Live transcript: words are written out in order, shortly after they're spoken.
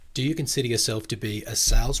Do you consider yourself to be a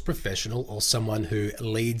sales professional or someone who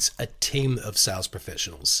leads a team of sales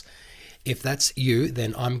professionals? If that's you,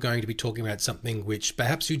 then I'm going to be talking about something which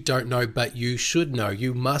perhaps you don't know, but you should know,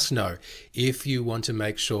 you must know, if you want to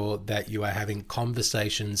make sure that you are having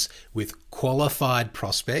conversations with qualified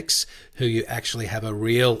prospects who you actually have a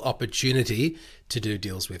real opportunity to do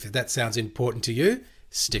deals with. If that sounds important to you,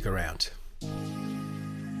 stick around.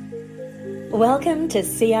 Welcome to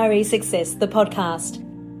CRE Success, the podcast.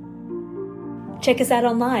 Check us out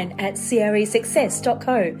online at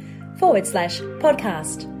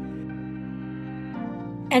cresuccess.co/podcast.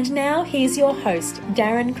 And now here's your host,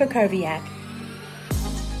 Darren Krakowiak.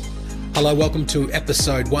 Hello, welcome to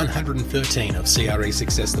episode 113 of CRE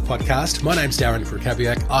Success, the podcast. My name's Darren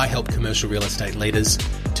Krakowiak. I help commercial real estate leaders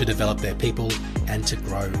to develop their people and to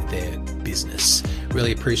grow their business.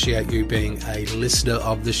 Really appreciate you being a listener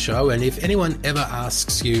of the show. And if anyone ever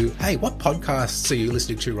asks you, hey, what podcasts are you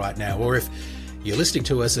listening to right now? Or if you're listening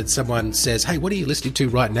to us and someone says, hey, what are you listening to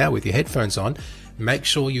right now with your headphones on? Make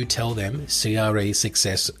sure you tell them CRE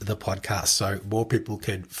Success, the podcast, so more people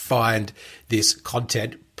can find this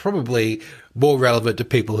content, probably more relevant to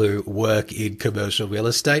people who work in commercial real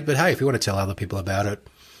estate. But hey, if you want to tell other people about it,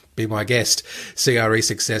 be my guest. CRE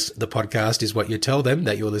Success, the podcast, is what you tell them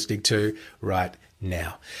that you're listening to right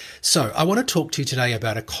now. So I want to talk to you today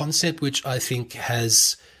about a concept which I think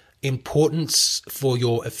has importance for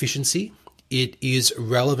your efficiency. It is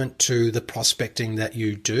relevant to the prospecting that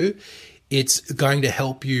you do. It's going to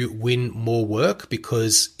help you win more work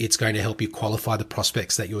because it's going to help you qualify the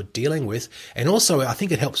prospects that you're dealing with. And also, I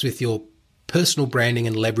think it helps with your personal branding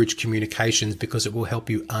and leverage communications because it will help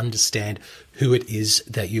you understand who it is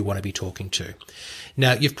that you want to be talking to.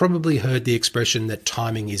 Now, you've probably heard the expression that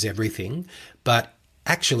timing is everything, but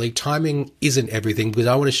actually, timing isn't everything, because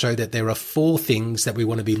I want to show that there are 4 things that we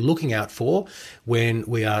want to be looking out for when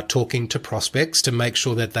we are talking to prospects to make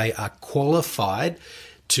sure that they are qualified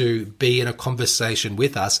to be in a conversation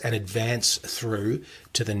with us and advance through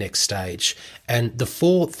to the next stage. And the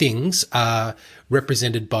 4 things are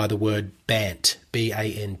represented by the word BANT,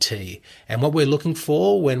 B-A-N-T. And what we're looking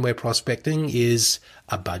for when we're prospecting is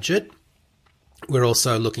a budget. We're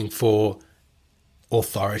also looking for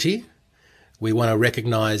authority. We want to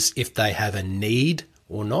recognize if they have a need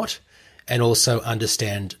or not, and also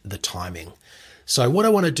understand the timing. So what I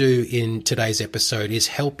want to do in today's episode is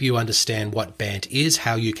help you understand what BANT is,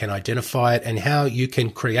 how you can identify it, and how you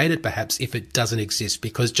can create it perhaps if it doesn't exist.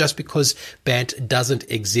 Because just because BANT doesn't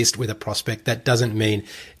exist with a prospect, that doesn't mean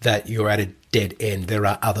that you're at a dead end. There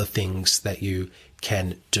are other things that you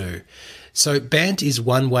can do. So BANT is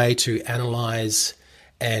one way to analyze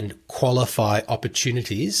and qualify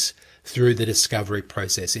opportunities through the discovery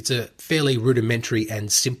process. It's a fairly rudimentary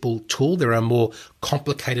and simple tool. There are more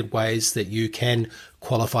complicated ways that you can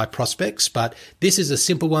qualify prospects, but this is a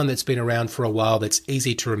simple one that's been around for a while, that's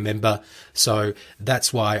easy to remember. So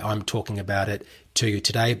that's why I'm talking about it to you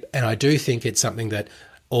today. And I do think it's something that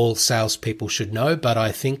all salespeople should know, but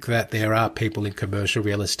I think that there are people in commercial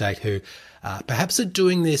real estate who perhaps are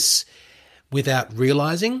doing this without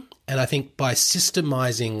realizing. And I think by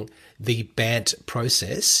systemizing the BANT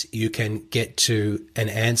process, you can get to an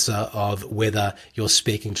answer of whether you're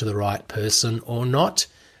speaking to the right person or not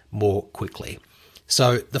more quickly.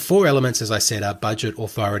 So the 4 elements, as I said, are budget,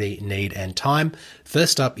 authority, need, and time.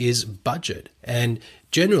 First up is budget. And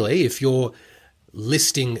generally, if you're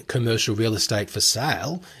listing commercial real estate for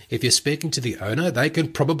sale, if you're speaking to the owner, they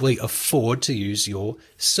can probably afford to use your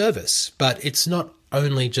service. But it's not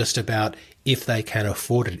only just about if they can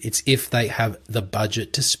afford it. It's if they have the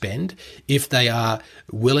budget to spend, if they are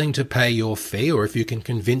willing to pay your fee, or if you can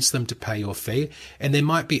convince them to pay your fee. And there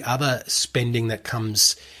might be other spending that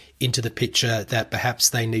comes into the picture that perhaps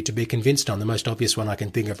they need to be convinced on. The most obvious one I can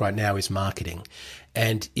think of right now is marketing.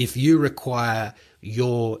 And if you require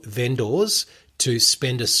your vendors to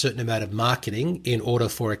spend a certain amount of marketing in order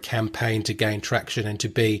for a campaign to gain traction and to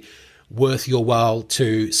be worth your while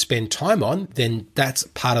to spend time on, then that's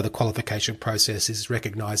part of the qualification process, is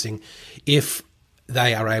recognizing if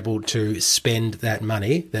they are able to spend that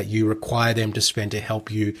money that you require them to spend to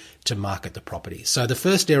help you to market the property. So the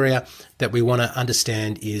first area that we want to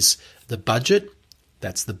understand is the budget.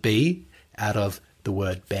 That's the B out of the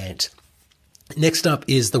word BANT. Next up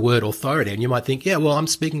is the word authority. And you might think, yeah, well, I'm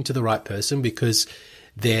speaking to the right person because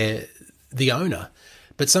they're the owner.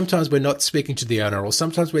 But sometimes we're not speaking to the owner, or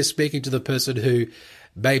sometimes we're speaking to the person who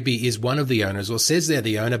maybe is one of the owners or says they're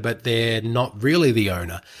the owner, but they're not really the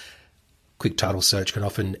owner. Quick title search can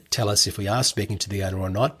often tell us if we are speaking to the owner or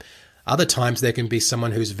not. Other times there can be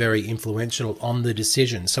someone who's very influential on the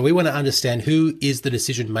decision. So we want to understand who is the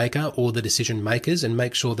decision maker or the decision makers and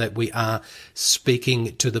make sure that we are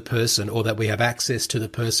speaking to the person or that we have access to the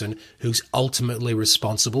person who's ultimately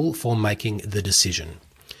responsible for making the decision.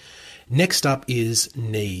 Next up is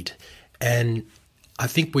need. And I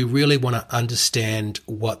think we really want to understand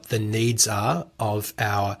what the needs are of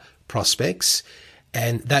our prospects.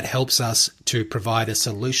 And that helps us to provide a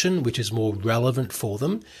solution which is more relevant for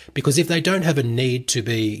them. Because if they don't have a need to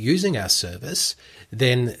be using our service,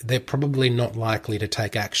 then they're probably not likely to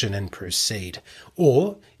take action and proceed.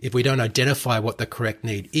 Or if we don't identify what the correct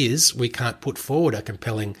need is, we can't put forward a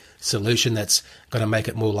compelling solution that's going to make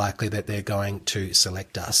it more likely that they're going to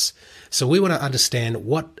select us. So we want to understand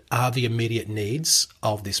what are the immediate needs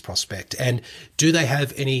of this prospect, and do they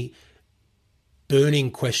have any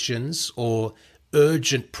burning questions or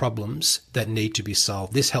urgent problems that need to be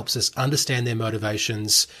solved. This helps us understand their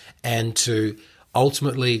motivations and to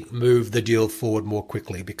ultimately move the deal forward more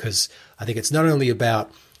quickly, because I think it's not only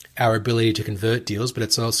about our ability to convert deals, but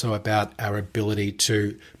it's also about our ability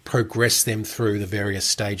to progress them through the various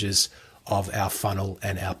stages of our funnel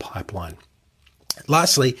and our pipeline.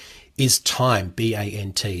 Lastly is time,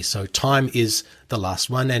 B-A-N-T. So time is the last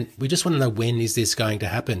one, and we just want to know, when is this going to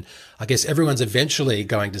happen? I guess everyone's eventually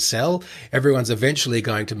going to sell, everyone's eventually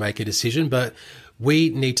going to make a decision, but we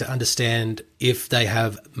need to understand if they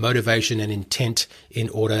have motivation and intent in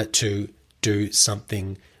order to do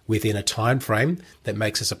something within a time frame that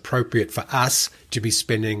makes it appropriate for us to be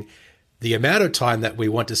spending the amount of time that we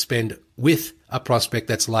want to spend with a prospect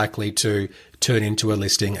that's likely to turn into a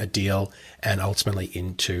listing, a deal, and ultimately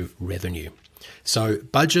into revenue. So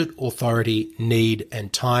budget, authority, need,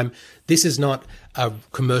 and time. This is not a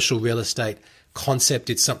commercial real estate concept.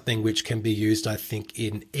 It's something which can be used, I think,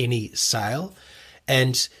 in any sale.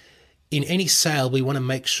 And in any sale, we want to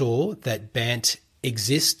make sure that BANT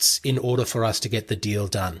exists in order for us to get the deal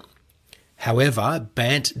done. However,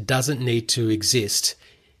 BANT doesn't need to exist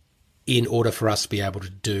in order for us to be able to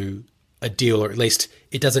do a deal, or at least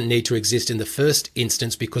it doesn't need to exist in the first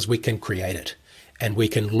instance, because we can create it and we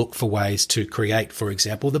can look for ways to create, for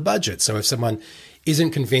example, the budget. So if someone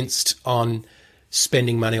isn't convinced on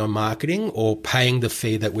spending money on marketing or paying the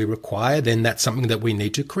fee that we require, then that's something that we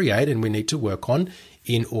need to create and we need to work on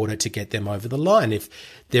in order to get them over the line. If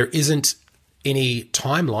there isn't any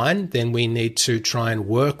timeline, then we need to try and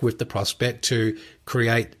work with the prospect to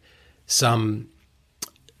create some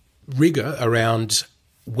rigor around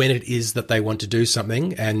when it is that they want to do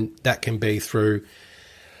something, and that can be through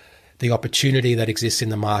the opportunity that exists in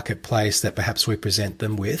the marketplace that perhaps we present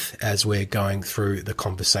them with as we're going through the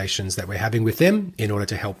conversations that we're having with them in order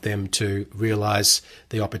to help them to realize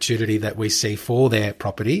the opportunity that we see for their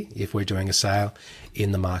property if we're doing a sale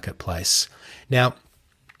in the marketplace. Now,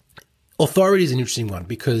 authority is an interesting one,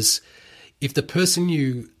 because if the person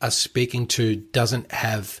you are speaking to doesn't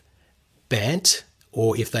have BANT,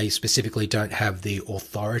 or if they specifically don't have the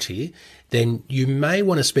authority, then you may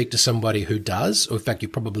want to speak to somebody who does, or in fact, you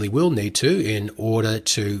probably will need to in order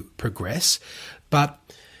to progress. But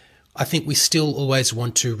I think we still always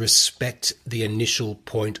want to respect the initial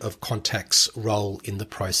point of contact's role in the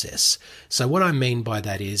process. So what I mean by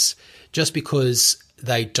that is, just because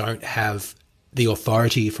they don't have the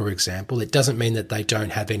authority, for example, it doesn't mean that they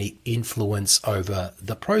don't have any influence over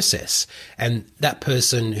the process. And that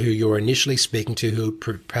person who you're initially speaking to, who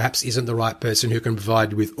perhaps isn't the right person who can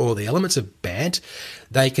provide you with all the elements of BANT,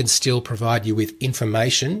 they can still provide you with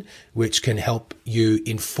information which can help you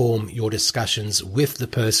inform your discussions with the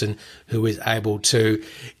person who is able to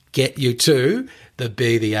get you to the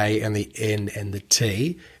B, the A, and the N, and the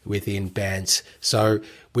T within BANT. So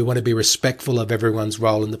we want to be respectful of everyone's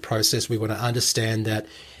role in the process. We want to understand that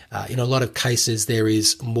in a lot of cases there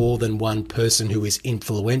is more than one person who is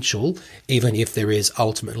influential, even if there is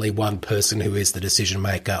ultimately one person who is the decision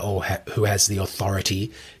maker or who has the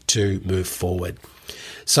authority to move forward.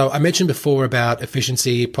 So I mentioned before about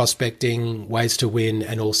efficiency, prospecting, ways to win,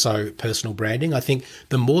 and also personal branding. I think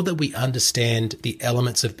the more that we understand the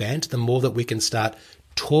elements of BANT, the more that we can start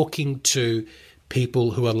talking to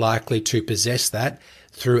people who are likely to possess that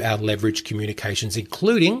through our leverage communications,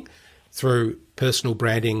 including through personal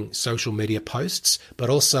branding, social media posts, but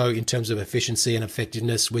also in terms of efficiency and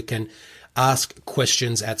effectiveness, we can ask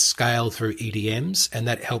questions at scale through EDMs, and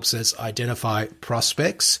that helps us identify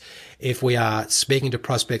prospects. If we are speaking to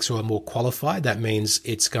prospects who are more qualified, that means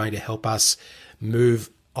it's going to help us move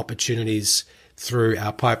opportunities through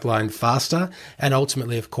our pipeline faster. And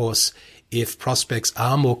ultimately, of course, if prospects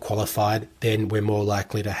are more qualified, then we're more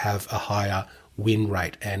likely to have a higher win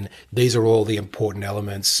rate. And these are all the important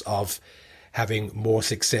elements of having more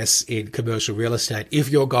success in commercial real estate if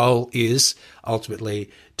your goal is ultimately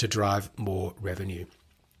to drive more revenue.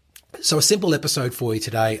 So a simple episode for you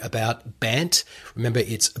today about BANT. Remember,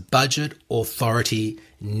 it's budget, authority,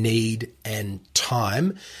 need, and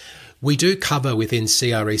time. We do cover within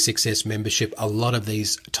CRE Success membership a lot of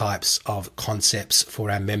these types of concepts for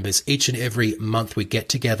our members. Each and every month we get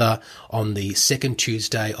together on the second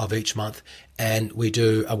Tuesday of each month and we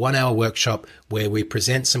do a 1-hour workshop where we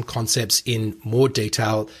present some concepts in more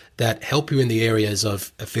detail that help you in the areas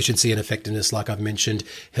of efficiency and effectiveness, like I've mentioned,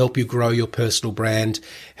 help you grow your personal brand,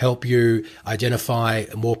 help you identify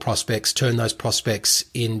more prospects, turn those prospects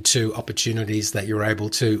into opportunities that you're able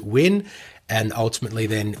to win, and ultimately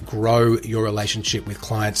then grow your relationship with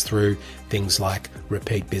clients through things like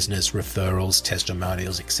repeat business, referrals,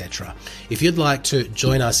 testimonials, etc. If you'd like to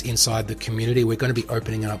join us inside the community, we're going to be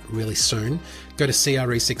opening up really soon. Go to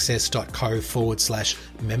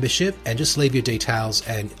cresuccess.co/membership and just leave your details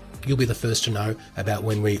and you'll be the first to know about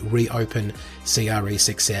when we reopen CRE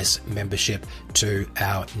Success membership to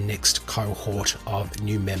our next cohort of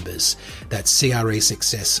new members. That's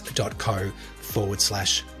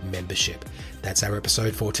cresuccess.co/membership. That's our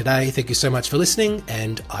episode for today. Thank you so much for listening,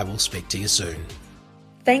 and I will speak to you soon.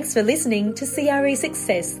 Thanks for listening to CRE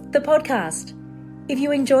Success, the podcast. If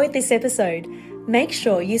you enjoyed this episode, make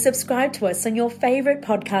sure you subscribe to us on your favourite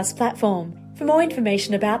podcast platform. For more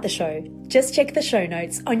information about the show, just check the show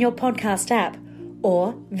notes on your podcast app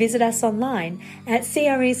or visit us online at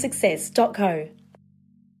cresuccess.co.